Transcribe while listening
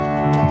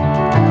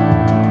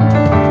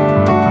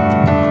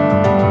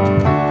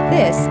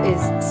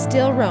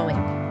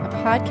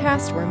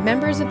podcast where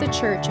members of the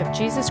Church of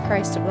Jesus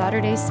Christ of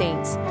Latter-day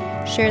Saints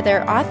share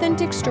their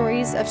authentic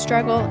stories of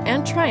struggle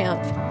and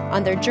triumph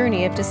on their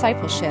journey of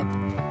discipleship,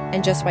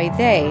 and just why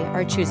they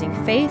are choosing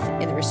faith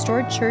in the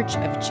restored Church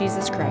of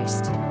Jesus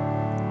Christ.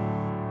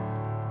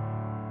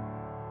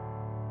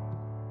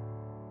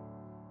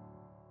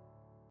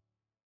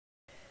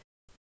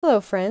 Hello,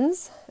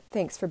 friends.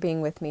 Thanks for being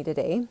with me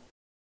today.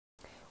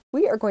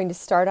 We are going to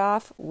start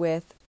off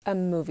with a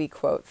movie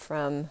quote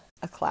from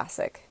a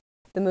classic,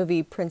 the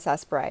movie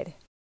Princess Bride.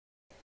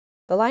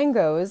 The line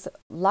goes,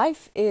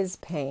 "Life is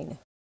pain.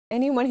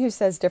 Anyone who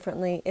says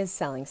differently is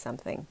selling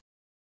something."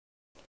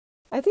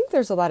 I think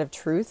there's a lot of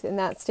truth in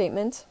that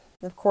statement.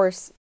 Of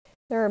course,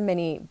 there are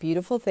many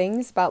beautiful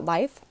things about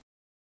life,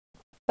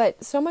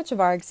 but so much of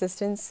our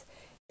existence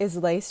is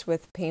laced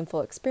with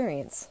painful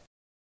experience.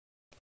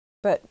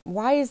 But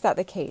why is that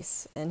the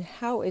case, and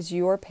how is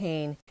your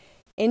pain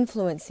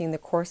influencing the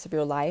course of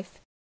your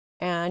life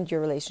and your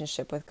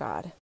relationship with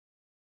God?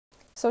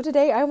 So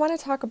today I want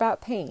to talk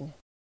about pain.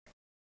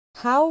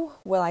 How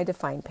will I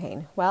define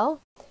pain?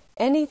 Well,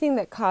 anything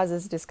that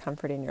causes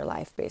discomfort in your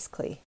life,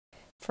 basically.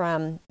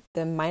 From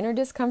the minor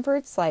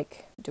discomforts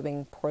like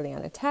doing poorly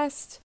on a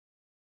test,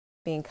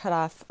 being cut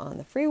off on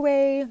the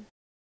freeway,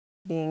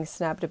 being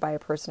snubbed by a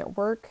person at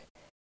work,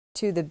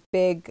 to the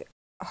big,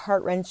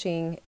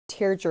 heart-wrenching,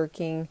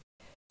 tear-jerking,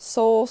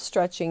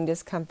 soul-stretching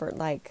discomfort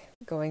like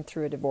going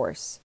through a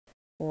divorce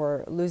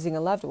or losing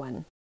a loved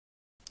one,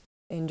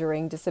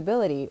 enduring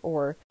disability,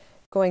 or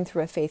going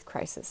through a faith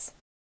crisis.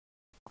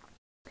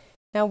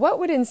 Now, what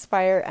would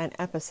inspire an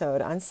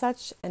episode on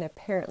such an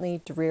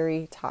apparently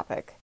dreary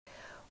topic?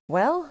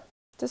 Well,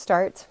 to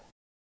start,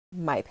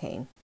 my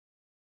pain.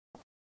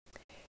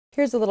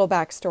 Here's a little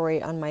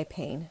backstory on my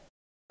pain.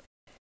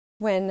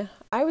 When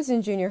I was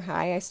in junior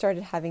high, I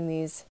started having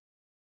these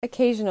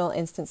occasional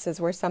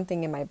instances where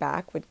something in my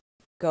back would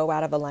go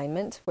out of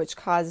alignment, which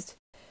caused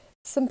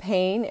some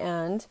pain,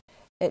 and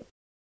it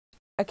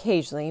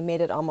occasionally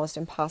made it almost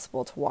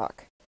impossible to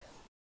walk.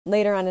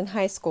 Later on in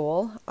high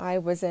school, I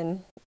was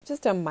in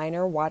just a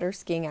minor water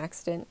skiing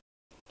accident,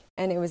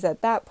 and it was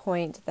at that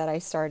point that I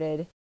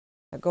started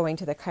going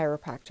to the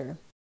chiropractor.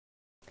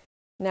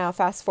 Now,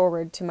 fast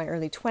forward to my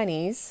early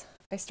 20s,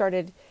 I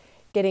started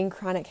getting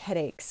chronic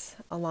headaches,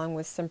 along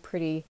with some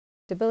pretty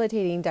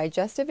debilitating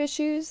digestive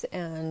issues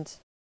and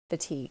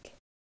fatigue.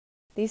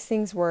 These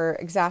things were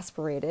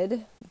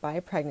exasperated by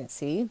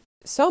pregnancy,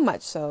 so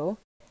much so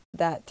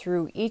that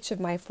through each of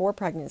my 4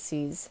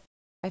 pregnancies,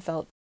 I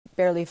felt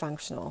barely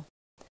functional.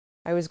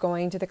 I was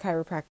going to the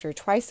chiropractor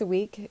twice a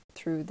week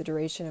through the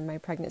duration of my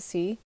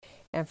pregnancy,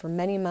 and for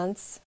many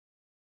months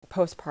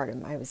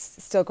postpartum, I was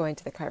still going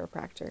to the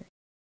chiropractor.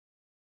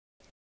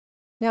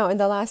 Now, in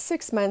the last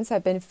 6 months,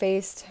 I've been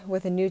faced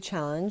with a new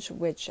challenge,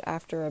 which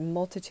after a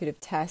multitude of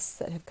tests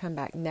that have come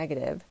back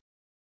negative,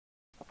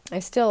 I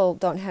still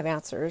don't have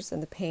answers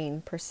and the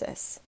pain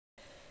persists.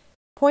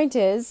 Point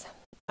is,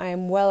 I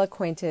am well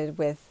acquainted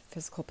with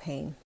physical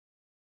pain.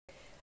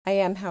 I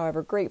am,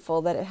 however,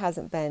 grateful that it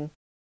hasn't been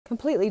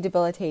completely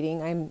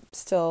debilitating. I'm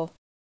still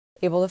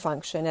able to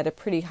function at a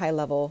pretty high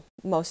level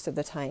most of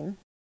the time.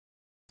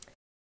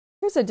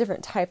 Here's a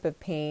different type of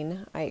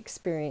pain I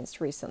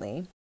experienced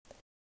recently.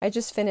 I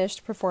just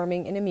finished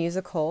performing in a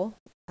musical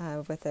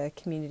with a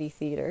community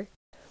theater.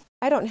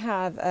 I don't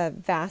have a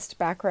vast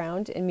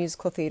background in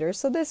musical theater,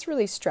 so this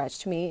really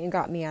stretched me and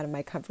got me out of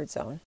my comfort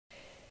zone.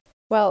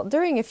 Well,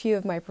 during a few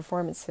of my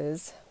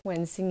performances,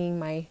 when singing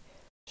my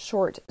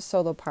short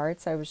solo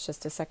parts, I was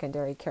just a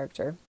secondary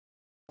character,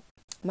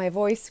 my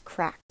voice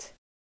cracked.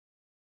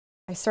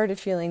 I started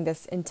feeling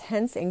this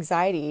intense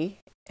anxiety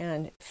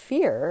and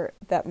fear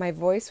that my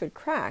voice would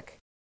crack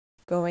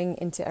going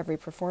into every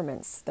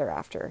performance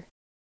thereafter.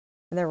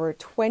 And there were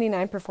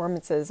 29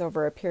 performances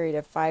over a period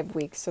of 5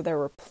 weeks, so there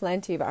were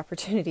plenty of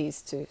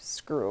opportunities to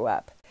screw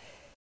up.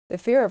 The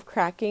fear of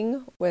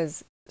cracking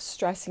was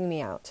stressing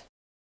me out,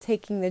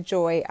 taking the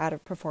joy out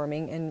of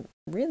performing and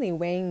really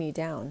weighing me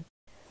down.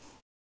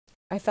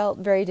 I felt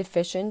very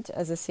deficient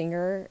as a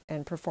singer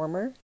and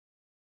performer.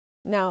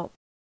 Now,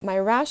 my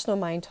rational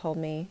mind told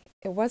me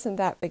it wasn't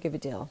that big of a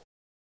deal.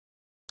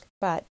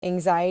 But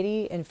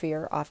anxiety and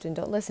fear often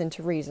don't listen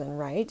to reason,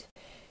 right?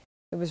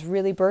 It was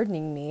really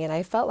burdening me, and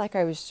I felt like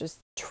I was just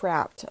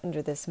trapped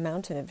under this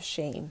mountain of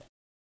shame.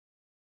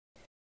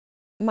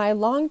 My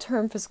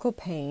long-term physical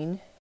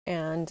pain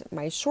and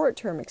my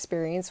short-term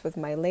experience with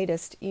my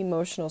latest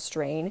emotional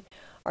strain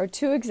are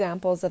 2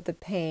 examples of the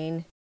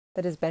pain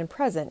that has been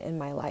present in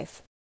my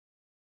life.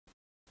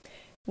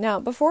 Now,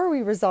 before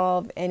we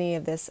resolve any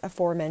of this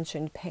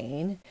aforementioned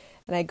pain,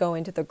 and I go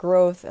into the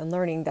growth and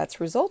learning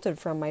that's resulted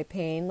from my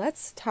pain,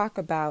 let's talk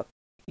about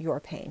your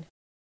pain.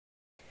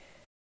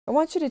 I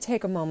want you to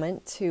take a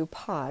moment to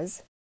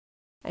pause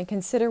and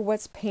consider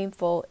what's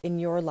painful in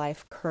your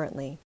life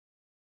currently.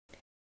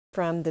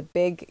 From the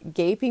big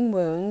gaping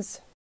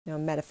wounds,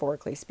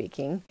 metaphorically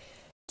speaking,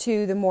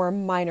 to the more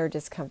minor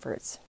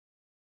discomforts.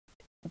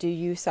 Do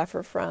you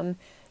suffer from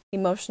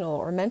emotional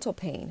or mental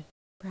pain?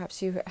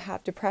 Perhaps you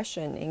have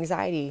depression,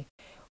 anxiety,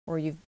 or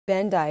you've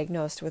been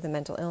diagnosed with a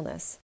mental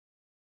illness?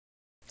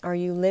 Are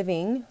you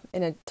living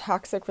in a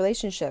toxic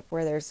relationship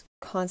where there's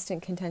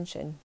constant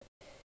contention?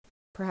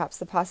 Perhaps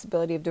the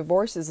possibility of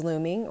divorce is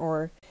looming,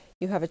 or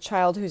you have a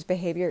child whose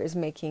behavior is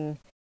making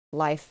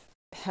life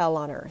hell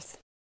on earth.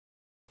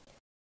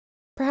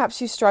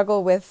 Perhaps you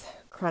struggle with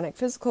chronic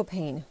physical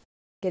pain.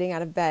 Getting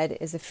out of bed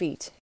is a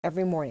feat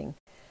every morning.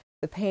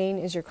 The pain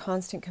is your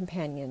constant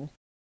companion,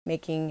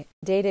 making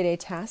day-to-day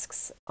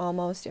tasks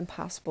almost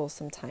impossible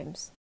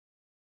sometimes.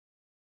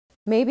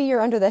 Maybe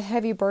you're under the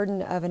heavy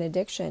burden of an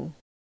addiction,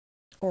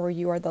 or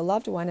you are the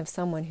loved one of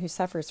someone who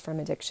suffers from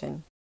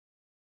addiction.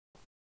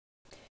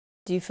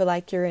 Do you feel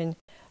like you're in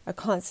a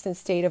constant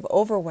state of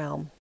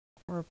overwhelm,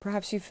 or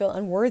perhaps you feel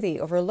unworthy,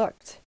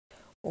 overlooked,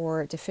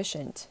 or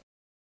deficient?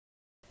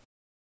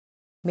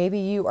 Maybe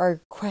you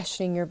are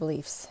questioning your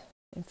beliefs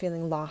and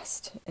feeling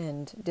lost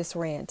and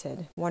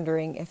disoriented,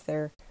 wondering if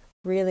there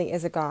really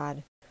is a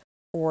God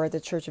or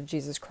the Church of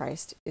Jesus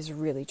Christ is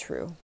really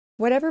true.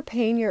 Whatever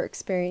pain you're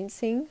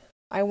experiencing,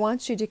 I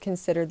want you to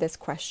consider this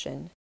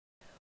question.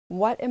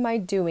 What am I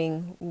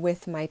doing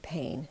with my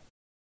pain?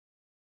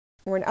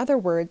 Or in other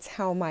words,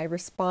 how am I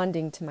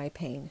responding to my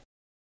pain?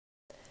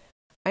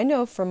 I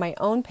know from my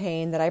own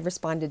pain that I've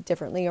responded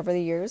differently over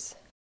the years.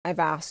 I've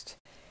asked,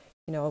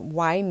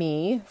 why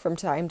me from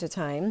time to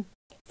time?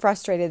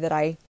 Frustrated that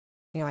I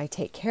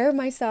take care of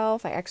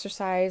myself, I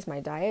exercise, my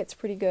diet's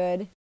pretty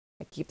good,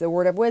 I keep the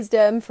word of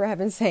wisdom, for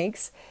heaven's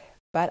sakes,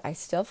 but I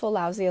still feel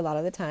lousy a lot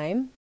of the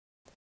time.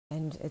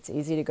 And it's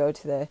easy to go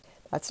to the,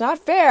 that's not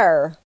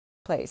fair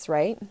place,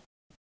 right?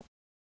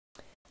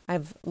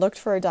 I've looked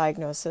for a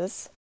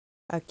diagnosis,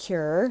 a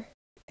cure,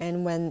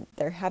 and when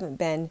there haven't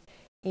been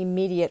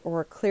immediate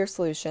or clear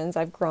solutions,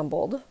 I've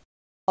grumbled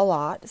a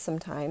lot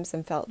sometimes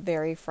and felt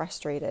very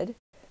frustrated.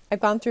 I've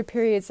gone through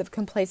periods of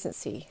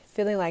complacency,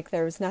 feeling like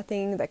there was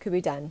nothing that could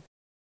be done,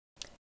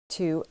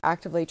 to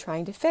actively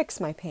trying to fix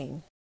my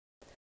pain.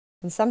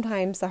 And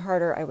sometimes the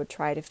harder I would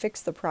try to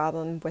fix the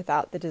problem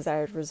without the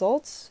desired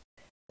results,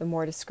 the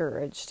more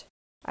discouraged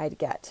I'd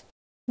get.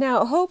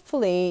 Now,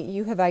 hopefully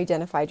you have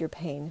identified your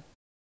pain.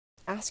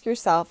 Ask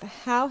yourself,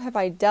 how have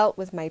I dealt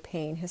with my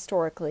pain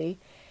historically,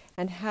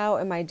 and how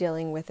am I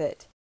dealing with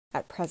it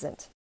at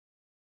present?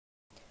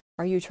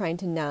 Are you trying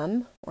to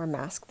numb or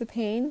mask the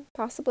pain,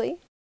 possibly?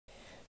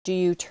 Do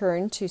you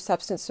turn to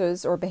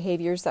substances or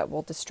behaviors that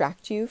will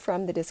distract you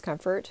from the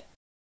discomfort?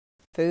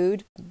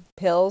 Food,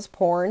 pills,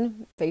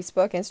 porn,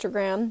 Facebook,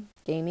 Instagram,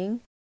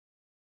 gaming?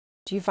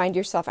 Do you find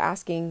yourself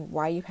asking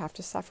why you have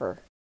to suffer?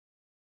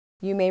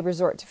 You may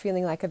resort to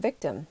feeling like a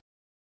victim,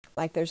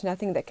 like there's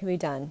nothing that can be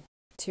done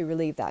to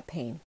relieve that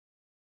pain.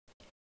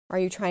 Are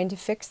you trying to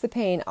fix the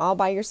pain all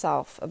by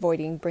yourself,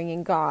 avoiding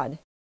bringing God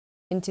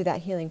into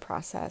that healing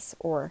process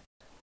or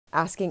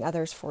asking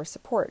others for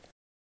support?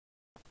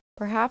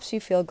 Perhaps you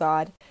feel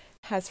God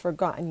has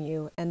forgotten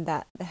you and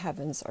that the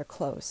heavens are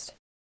closed.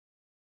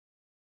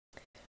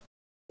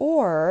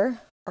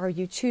 Or are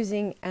you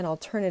choosing an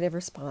alternative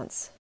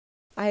response?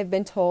 I have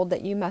been told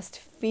that you must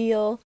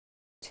feel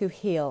to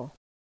heal.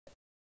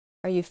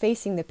 Are you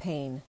facing the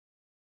pain,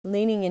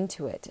 leaning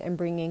into it, and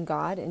bringing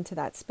God into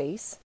that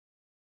space?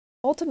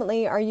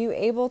 Ultimately, are you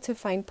able to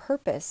find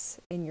purpose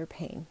in your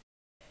pain?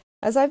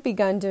 As I've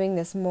begun doing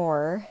this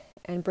more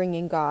and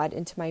bringing God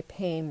into my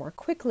pain more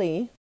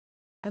quickly,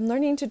 I'm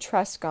learning to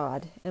trust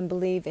God and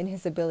believe in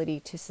His ability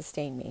to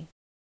sustain me.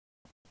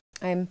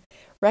 I'm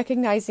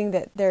recognizing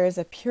that there is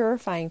a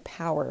purifying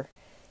power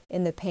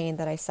in the pain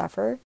that I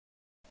suffer,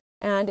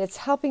 and it's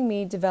helping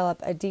me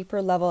develop a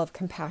deeper level of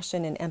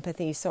compassion and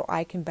empathy so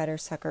I can better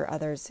succor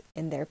others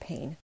in their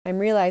pain. I'm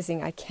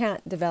realizing I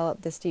can't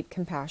develop this deep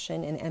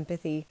compassion and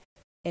empathy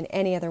in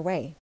any other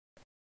way.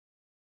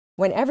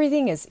 When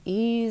everything is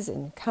ease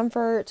and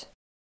comfort,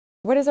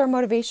 what is our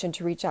motivation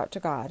to reach out to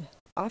God?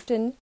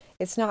 Often,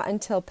 it's not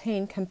until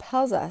pain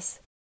compels us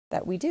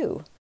that we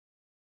do.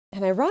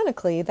 And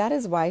ironically, that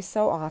is why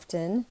so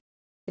often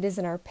it is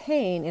in our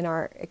pain, in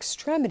our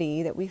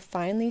extremity, that we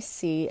finally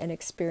see and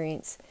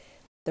experience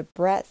the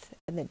breadth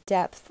and the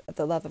depth of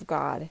the love of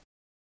God,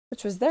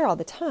 which was there all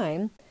the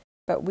time,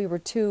 but we were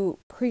too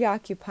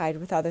preoccupied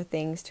with other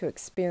things to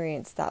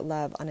experience that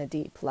love on a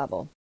deep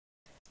level.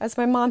 As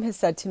my mom has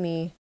said to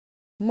me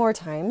more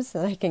times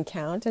than I can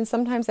count, and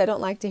sometimes I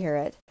don't like to hear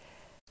it,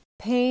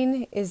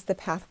 pain is the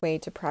pathway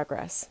to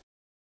progress.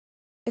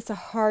 It's a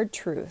hard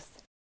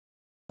truth.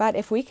 But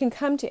if we can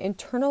come to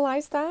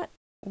internalize that,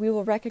 we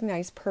will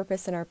recognize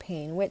purpose in our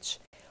pain, which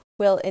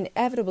will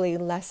inevitably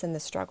lessen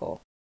the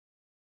struggle.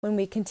 When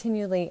we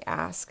continually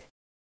ask,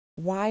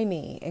 why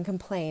me, and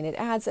complain, it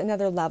adds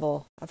another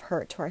level of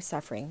hurt to our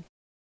suffering.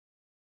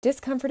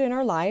 Discomfort in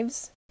our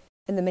lives,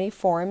 in the many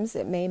forms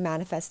it may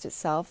manifest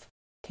itself,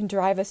 can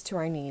drive us to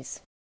our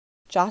knees,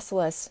 jostle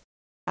us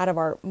out of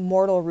our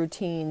mortal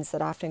routines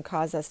that often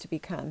cause us to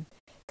become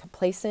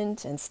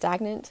complacent and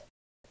stagnant.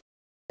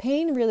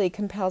 Pain really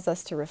compels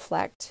us to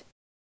reflect,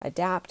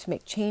 adapt,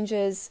 make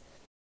changes,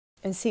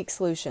 and seek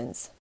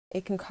solutions.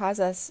 It can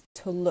cause us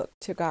to look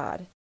to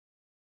God.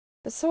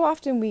 But so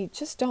often we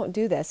just don't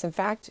do this. In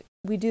fact,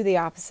 we do the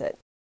opposite.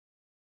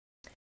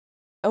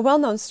 A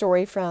well-known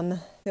story from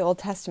the Old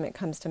Testament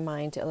comes to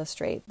mind to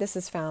illustrate. This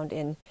is found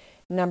in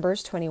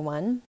Numbers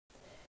 21.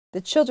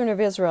 The children of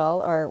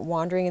Israel are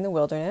wandering in the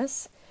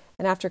wilderness,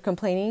 and after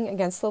complaining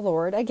against the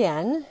Lord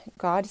again,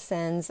 God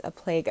sends a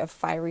plague of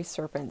fiery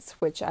serpents,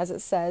 which, as it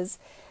says,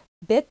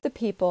 bit the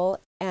people,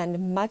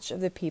 and much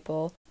of the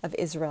people of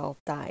Israel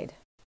died.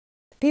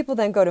 The people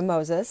then go to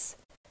Moses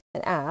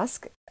and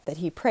ask that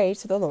he pray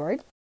to the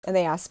Lord, and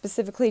they ask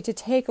specifically to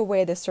take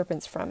away the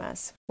serpents from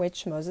us,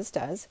 which Moses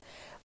does.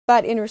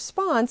 But in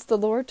response, the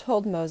Lord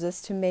told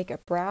Moses to make a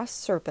brass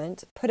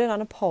serpent, put it on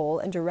a pole,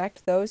 and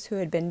direct those who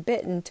had been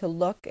bitten to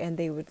look, and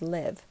they would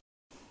live.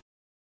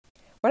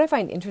 What I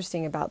find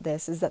interesting about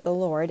this is that the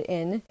Lord,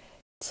 in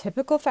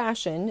typical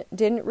fashion,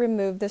 didn't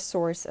remove the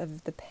source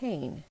of the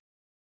pain.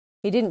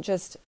 He didn't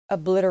just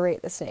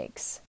obliterate the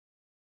snakes,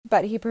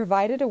 but he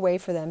provided a way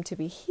for them to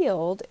be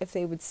healed if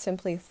they would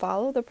simply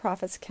follow the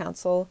prophet's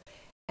counsel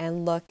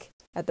and look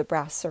at the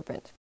brass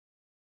serpent.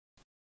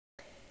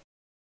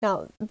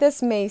 Now,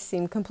 this may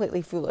seem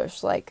completely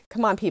foolish, like,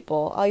 come on,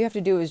 people, all you have to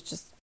do is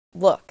just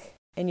look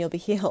and you'll be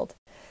healed.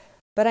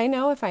 But I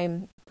know if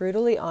I'm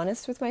brutally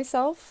honest with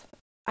myself,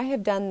 I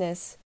have done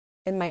this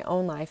in my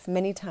own life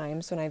many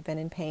times when I've been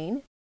in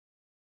pain,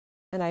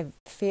 and I've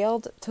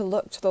failed to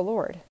look to the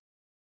Lord.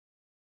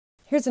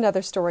 Here's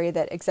another story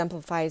that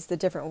exemplifies the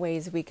different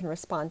ways we can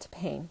respond to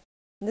pain.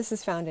 This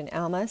is found in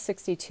Alma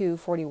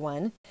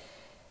 62:41.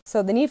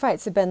 So the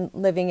Nephites have been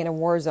living in a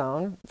war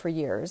zone for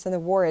years, and the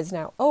war is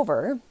now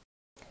over.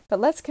 But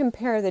let's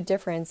compare the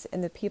difference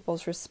in the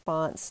people's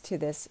response to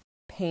this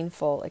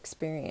painful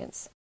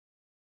experience.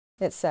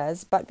 It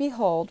says, "But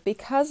behold,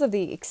 because of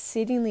the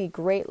exceedingly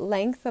great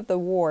length of the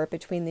war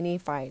between the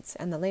Nephites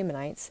and the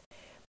Lamanites,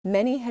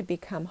 many had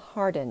become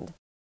hardened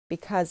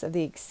because of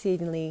the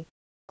exceedingly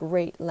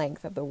great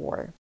length of the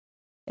war.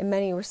 And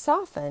many were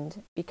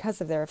softened because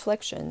of their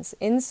afflictions,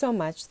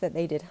 insomuch that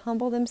they did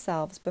humble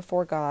themselves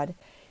before God,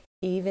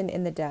 even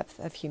in the depth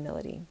of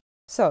humility."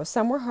 So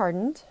some were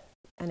hardened,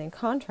 and in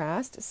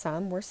contrast,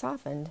 some were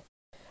softened.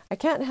 I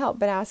can't help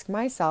but ask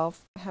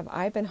myself, have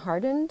I been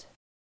hardened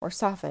or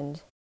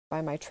softened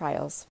by my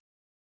trials?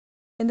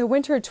 In the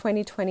winter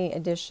 2020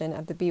 edition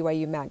of the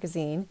BYU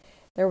magazine,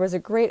 there was a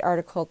great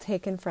article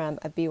taken from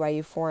a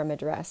BYU forum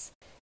address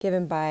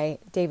given by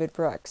David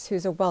Brooks,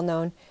 who's a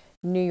well-known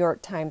New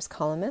York Times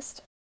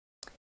columnist.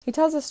 He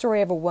tells a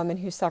story of a woman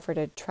who suffered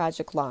a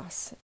tragic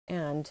loss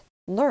and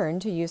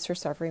learned to use her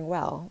suffering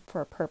well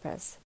for a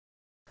purpose.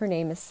 Her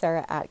name is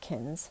Sarah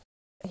Atkins.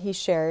 He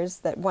shares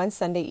that one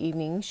Sunday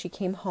evening she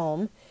came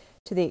home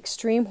to the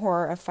extreme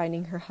horror of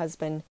finding her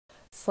husband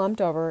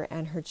slumped over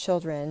and her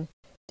children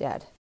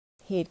dead.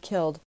 He had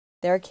killed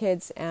their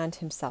kids and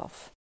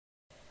himself.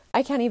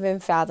 I can't even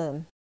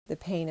fathom the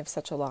pain of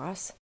such a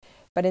loss,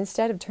 but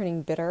instead of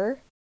turning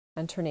bitter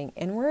and turning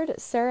inward,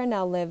 Sarah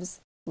now lives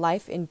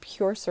life in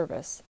pure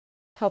service,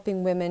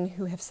 helping women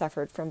who have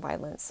suffered from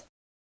violence.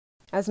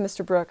 As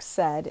Mr. Brooks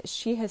said,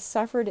 she has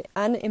suffered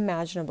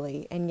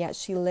unimaginably, and yet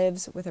she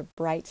lives with a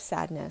bright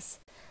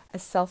sadness, a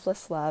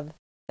selfless love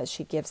that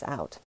she gives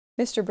out.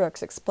 Mr.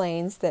 Brooks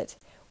explains that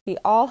we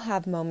all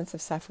have moments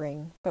of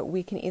suffering, but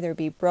we can either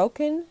be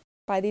broken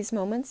by these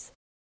moments,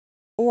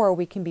 or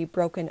we can be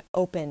broken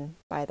open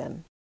by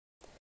them.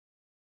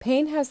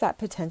 Pain has that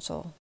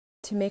potential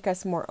to make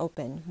us more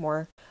open,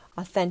 more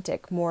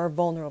authentic, more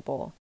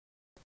vulnerable.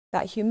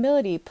 That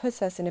humility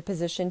puts us in a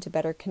position to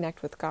better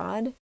connect with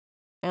God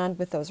and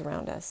with those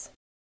around us.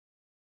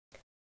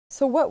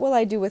 So what will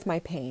I do with my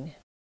pain?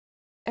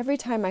 Every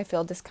time I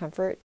feel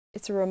discomfort,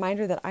 it's a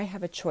reminder that I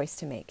have a choice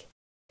to make.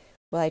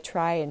 Will I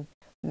try and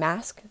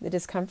mask the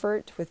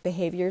discomfort with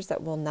behaviors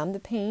that will numb the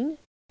pain?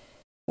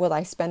 Will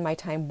I spend my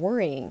time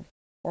worrying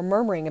or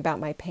murmuring about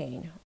my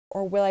pain?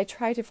 Or will I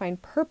try to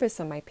find purpose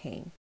in my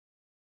pain?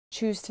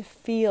 Choose to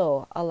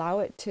feel, allow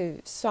it to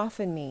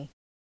soften me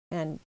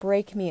and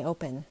break me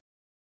open,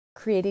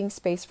 creating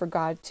space for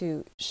God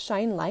to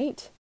shine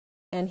light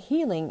and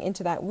healing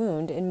into that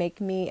wound and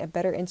make me a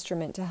better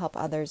instrument to help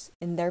others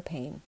in their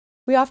pain.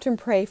 We often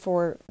pray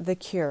for the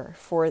cure,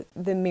 for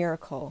the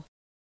miracle.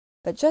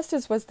 But just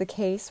as was the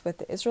case with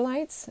the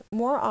Israelites,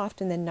 more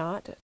often than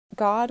not,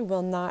 God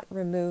will not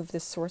remove the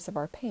source of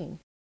our pain,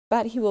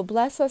 but He will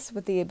bless us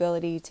with the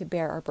ability to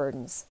bear our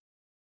burdens.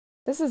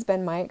 This has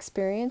been my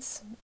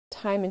experience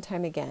time and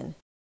time again.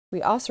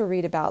 We also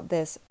read about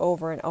this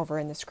over and over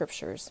in the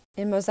scriptures.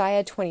 In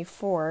Mosiah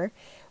 24,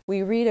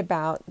 we read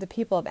about the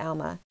people of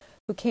Alma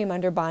who came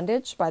under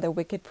bondage by the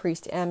wicked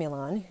priest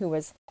Amulon, who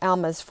was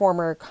Alma's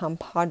former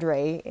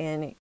compadre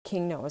in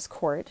King Noah's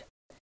court.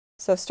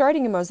 So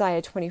starting in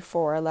Mosiah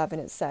 24:11,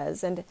 it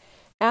says, "And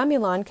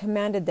Amulon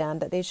commanded them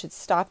that they should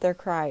stop their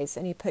cries,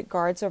 and he put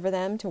guards over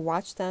them to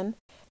watch them,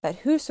 that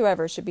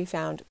whosoever should be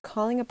found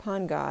calling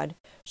upon God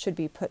should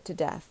be put to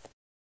death.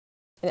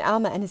 And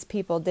Alma and his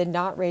people did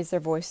not raise their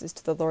voices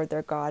to the Lord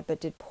their God, but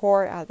did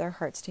pour out their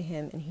hearts to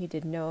him, and he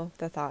did know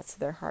the thoughts of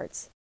their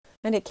hearts.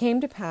 And it came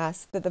to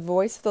pass that the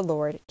voice of the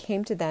Lord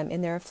came to them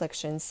in their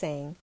affliction,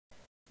 saying,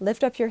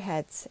 Lift up your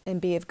heads,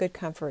 and be of good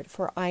comfort,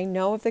 for I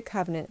know of the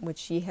covenant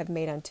which ye have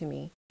made unto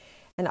me,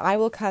 and I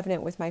will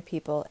covenant with my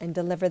people and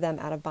deliver them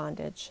out of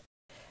bondage.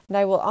 And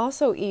I will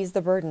also ease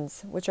the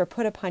burdens which are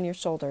put upon your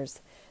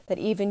shoulders, that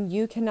even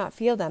you cannot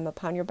feel them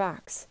upon your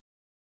backs,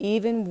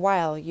 even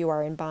while you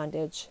are in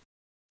bondage.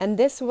 And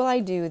this will I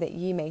do, that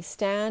ye may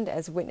stand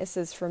as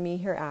witnesses for me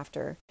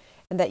hereafter,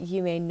 and that ye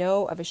may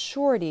know of a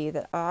surety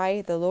that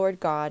I, the Lord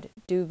God,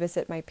 do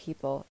visit my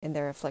people in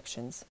their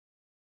afflictions.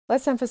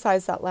 Let's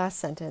emphasize that last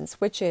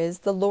sentence, which is,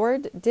 the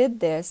Lord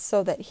did this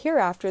so that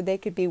hereafter they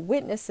could be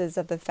witnesses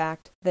of the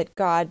fact that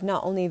God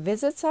not only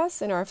visits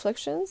us in our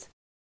afflictions,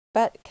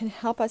 but can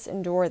help us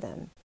endure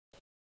them.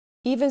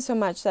 Even so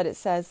much that it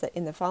says that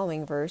in the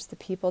following verse, the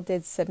people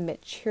did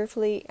submit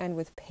cheerfully and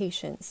with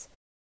patience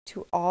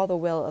to all the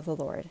will of the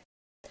Lord.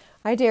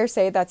 I dare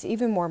say that's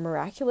even more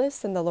miraculous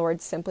than the Lord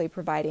simply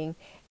providing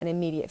an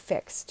immediate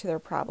fix to their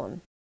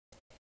problem.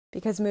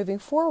 Because moving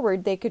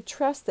forward, they could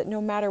trust that no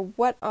matter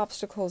what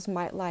obstacles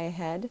might lie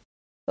ahead,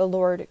 the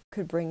Lord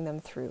could bring them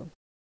through.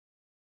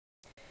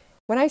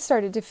 When I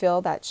started to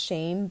feel that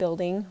shame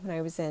building when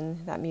I was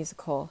in that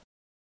musical,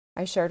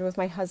 I shared with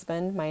my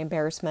husband my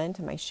embarrassment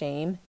and my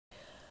shame.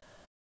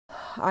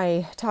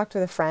 I talked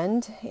with a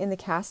friend in the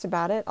cast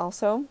about it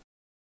also.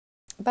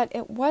 But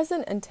it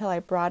wasn't until I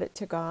brought it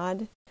to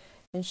God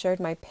and shared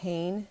my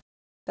pain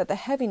that the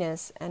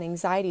heaviness and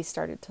anxiety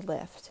started to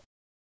lift.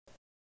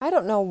 I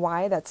don't know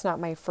why that's not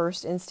my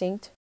first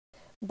instinct,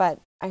 but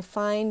I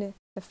find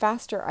the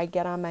faster I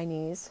get on my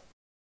knees,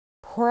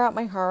 pour out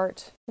my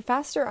heart, the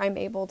faster I'm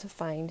able to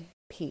find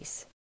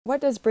peace.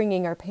 What does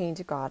bringing our pain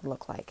to God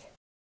look like?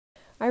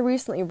 I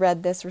recently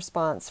read this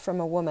response from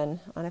a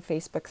woman on a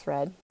Facebook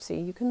thread. See,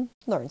 you can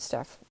learn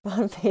stuff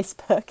on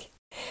Facebook.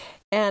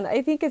 And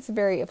I think it's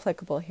very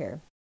applicable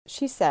here.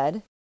 She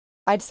said,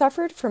 I'd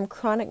suffered from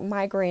chronic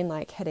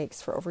migraine-like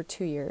headaches for over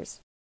 2 years,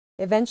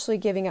 eventually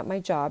giving up my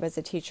job as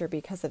a teacher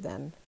because of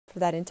them. For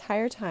that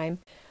entire time,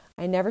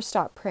 I never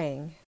stopped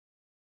praying.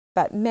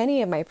 But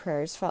many of my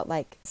prayers felt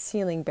like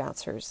ceiling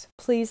bouncers,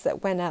 pleas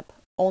that went up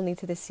only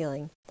to the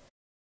ceiling.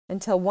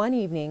 Until one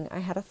evening, I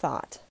had a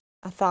thought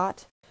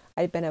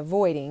I'd been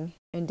avoiding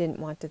and didn't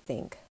want to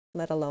think,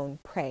 let alone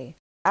pray.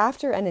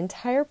 After an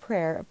entire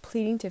prayer of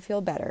pleading to feel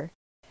better,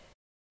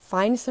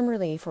 find some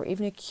relief or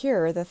even a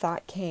cure, the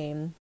thought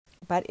came,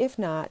 but if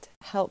not,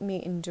 help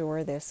me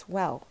endure this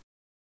well.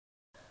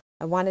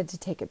 I wanted to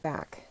take it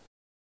back.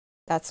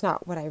 That's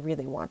not what I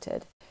really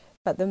wanted.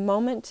 But the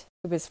moment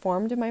it was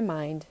formed in my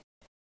mind,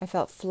 I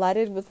felt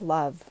flooded with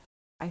love.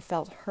 I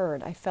felt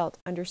heard. I felt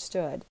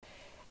understood.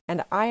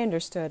 And I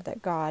understood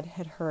that God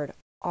had heard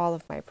all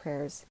of my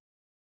prayers.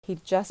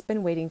 He'd just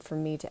been waiting for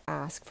me to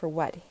ask for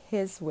what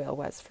His will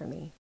was for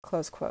me.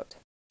 Close quote.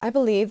 I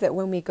believe that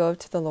when we go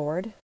to the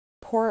Lord,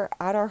 pour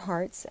out our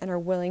hearts and are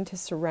willing to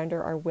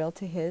surrender our will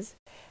to His,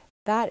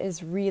 that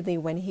is really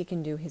when He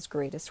can do His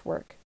greatest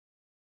work.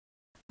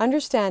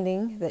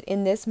 Understanding that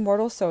in this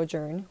mortal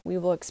sojourn we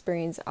will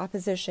experience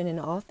opposition in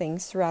all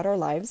things throughout our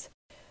lives,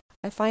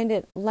 I find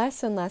it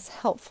less and less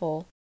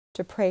helpful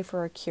to pray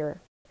for a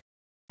cure,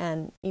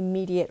 an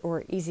immediate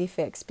or easy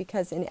fix,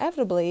 because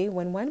inevitably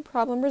when one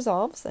problem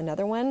resolves,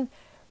 another one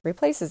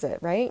replaces it,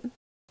 right?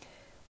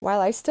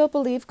 While I still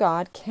believe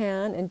God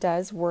can and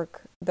does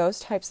work those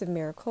types of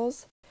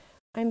miracles,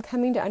 I'm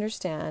coming to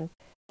understand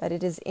that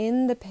it is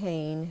in the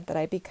pain that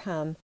I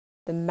become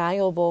the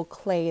malleable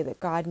clay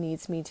that God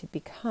needs me to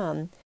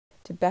become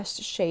to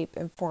best shape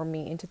and form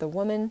me into the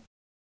woman,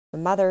 the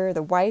mother,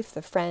 the wife,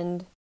 the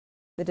friend,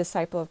 the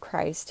disciple of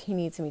Christ He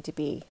needs me to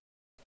be.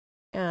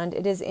 And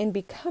it is in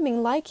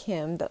becoming like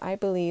Him that I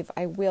believe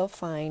I will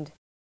find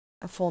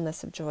a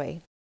fullness of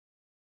joy.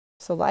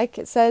 So like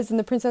it says in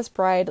The Princess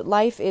Bride,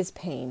 life is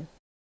pain.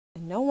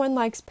 And no one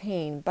likes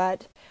pain,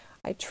 but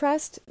I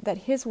trust that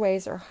His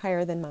ways are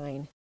higher than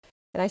mine.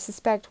 And I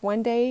suspect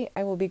one day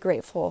I will be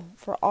grateful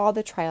for all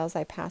the trials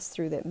I passed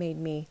through that made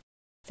me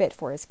fit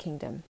for His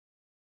kingdom.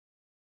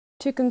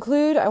 To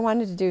conclude, I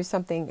wanted to do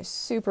something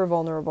super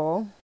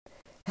vulnerable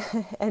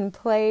and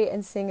play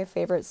and sing a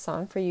favorite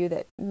song for you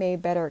that may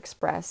better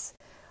express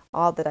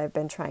all that I've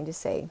been trying to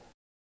say.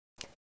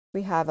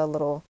 We have a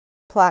little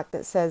plaque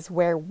that says,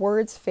 "Where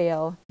words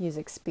fail,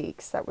 music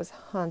speaks." That was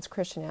Hans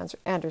Christian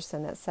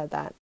Andersen that said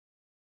that.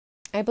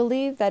 I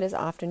believe that is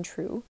often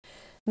true.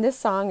 And this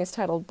song is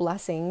titled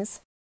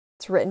Blessings.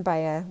 It's written by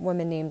a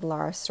woman named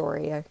Lara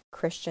Story, a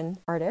Christian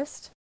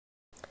artist.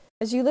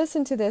 As you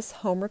listen to this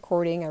home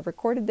recording, I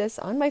recorded this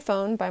on my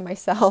phone by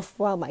myself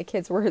while my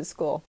kids were at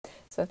school.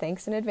 So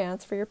thanks in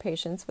advance for your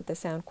patience with the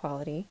sound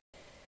quality.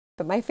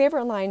 But my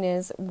favorite line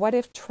is, "What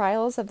if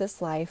trials of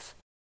this life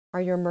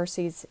are your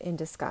mercies in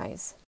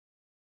disguise?"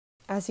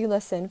 As you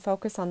listen,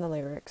 focus on the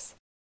lyrics.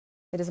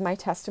 It is my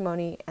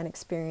testimony and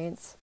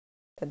experience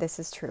that this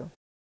is true.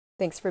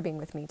 Thanks for being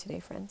with me today,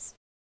 friends.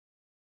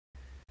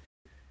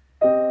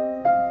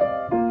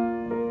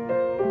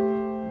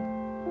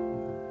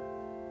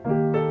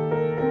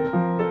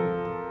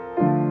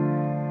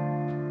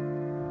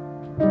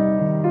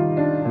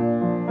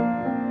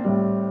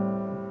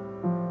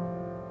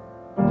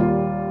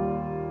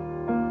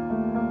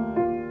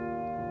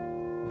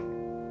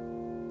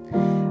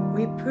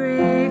 We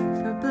pray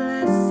for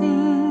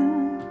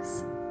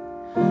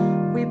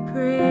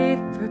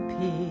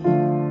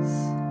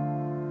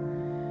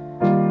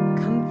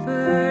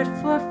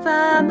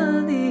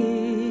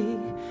family,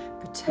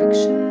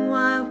 protection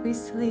while we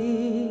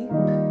sleep.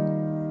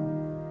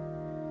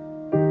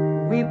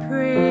 We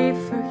pray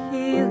for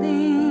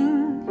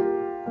healing,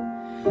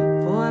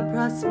 for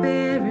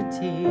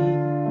prosperity.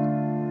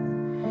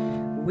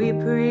 We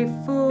pray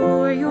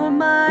for your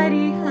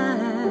mighty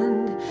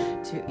hand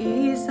to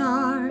ease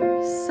our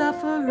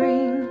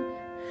suffering,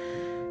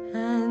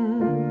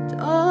 and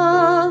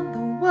all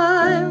the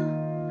while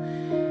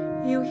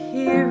you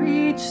hear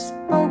each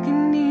spoken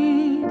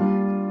need.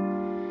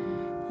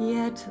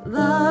 Yet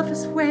love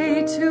is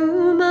way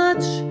too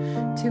much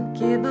to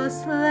give us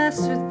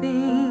lesser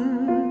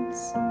things.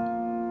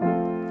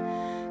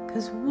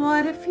 'Cause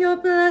what if your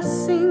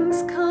blessings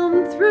come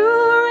through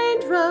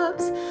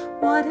raindrops?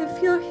 What if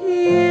your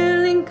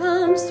healing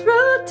comes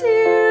through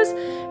tears?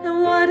 And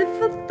what if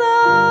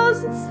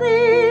 1,000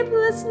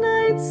 sleepless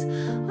nights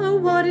are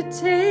what it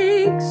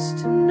takes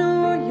to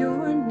know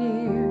you're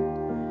near?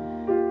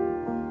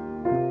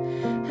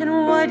 And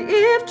what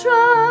if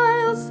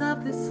trials of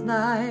this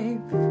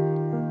life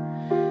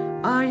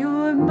are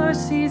your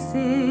mercies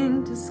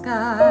in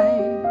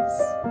disguise?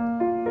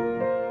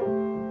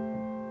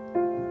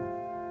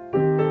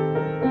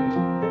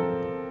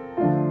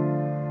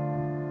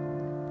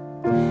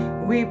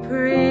 We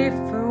pray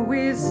for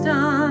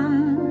wisdom,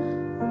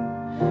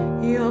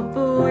 your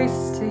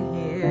voice to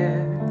hear.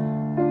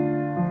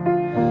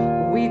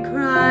 We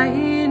cry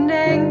in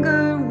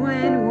anger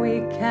when we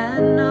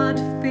cannot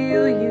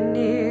feel you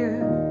near.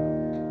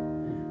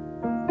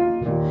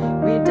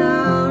 We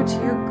doubt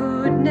your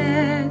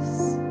goodness,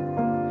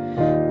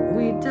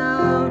 we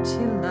doubt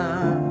your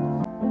love,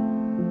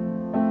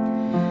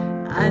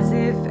 as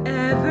if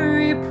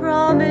every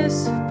promise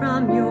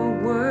from your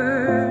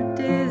word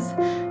is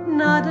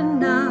not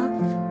enough.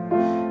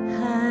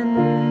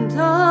 And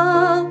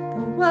all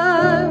the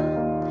while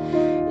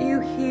you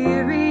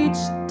hear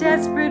each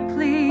desperate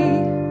plea,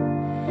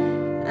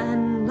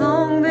 and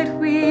long that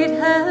we'd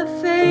have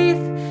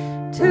faith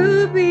to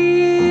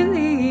believe.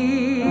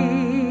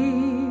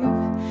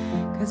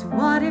 'Cause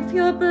what if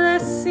your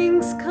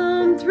blessings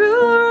come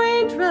through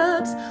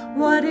raindrops?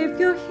 What if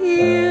your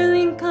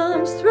healing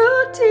comes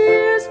through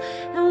tears?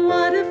 And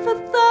what if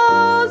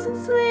 1,000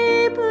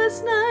 sleepless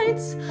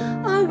nights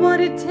are what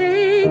it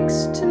takes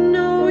to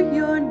know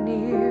you're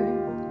near?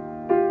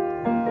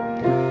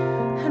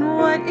 And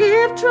what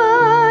if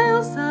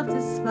trials of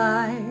this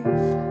life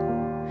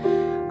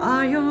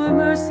are your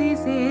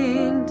mercies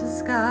in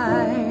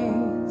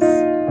disguise?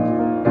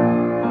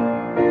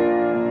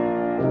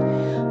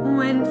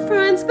 When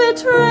friends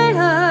betray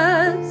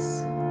us,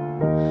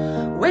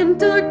 when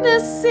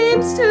darkness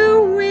seems to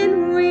win,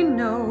 we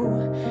know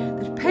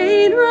that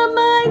pain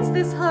reminds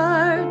this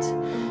heart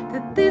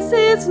that this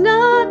is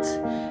not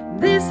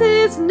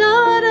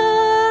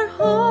our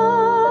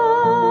home.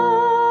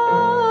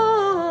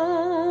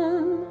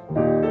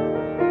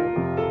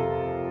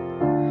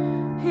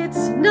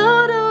 It's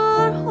not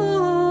our home.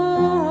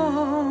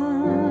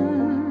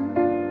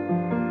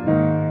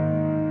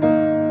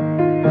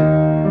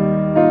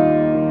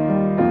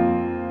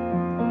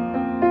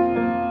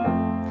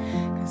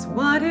 'Cause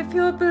what if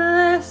your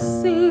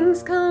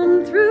blessings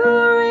come through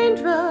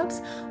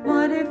raindrops?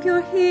 What if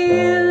your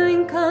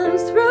healing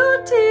comes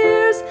through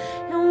tears?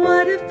 And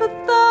what if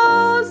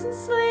 1,000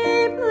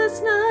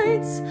 sleepless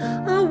nights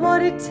are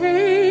what it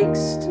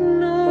takes to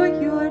know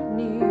you're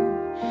near?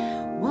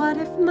 What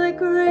if my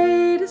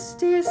greatest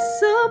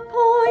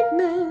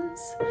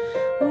disappointments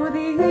or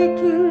the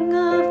aching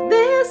of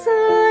this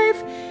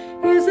life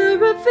is a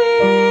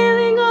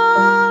revealing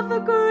of a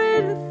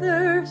greater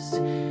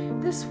thirst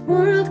this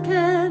world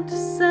can't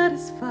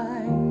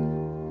satisfy?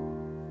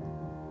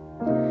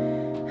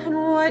 And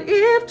what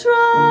if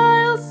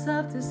trials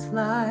of this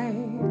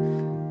life,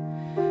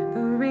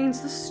 the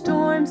rains, the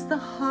storms, the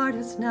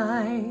hardest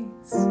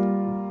nights,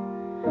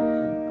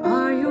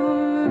 are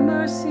your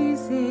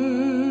mercies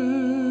in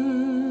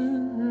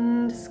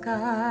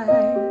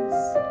disguise?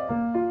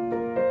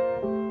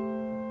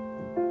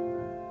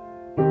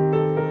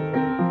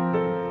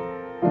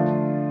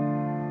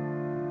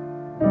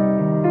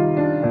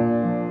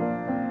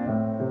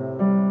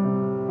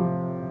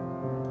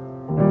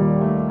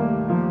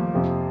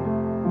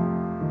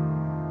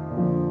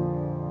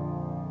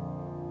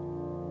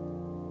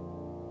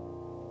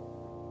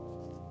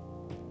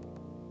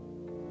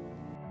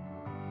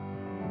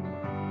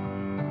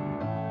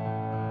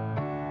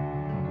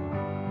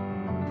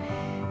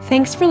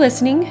 Thanks for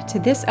listening to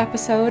this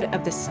episode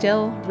of the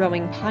Still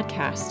Rowing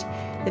podcast.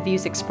 The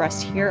views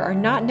expressed here are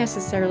not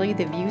necessarily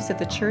the views of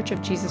the Church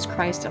of Jesus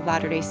Christ of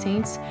Latter-day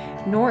Saints,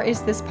 nor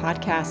is this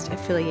podcast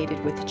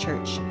affiliated with the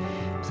church.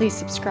 Please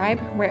subscribe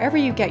wherever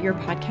you get your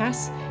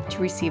podcasts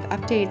to receive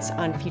updates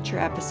on future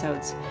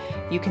episodes.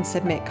 You can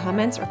submit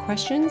comments or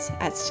questions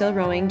at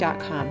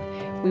stillrowing.com.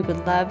 We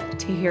would love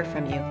to hear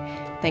from you.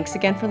 Thanks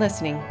again for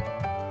listening.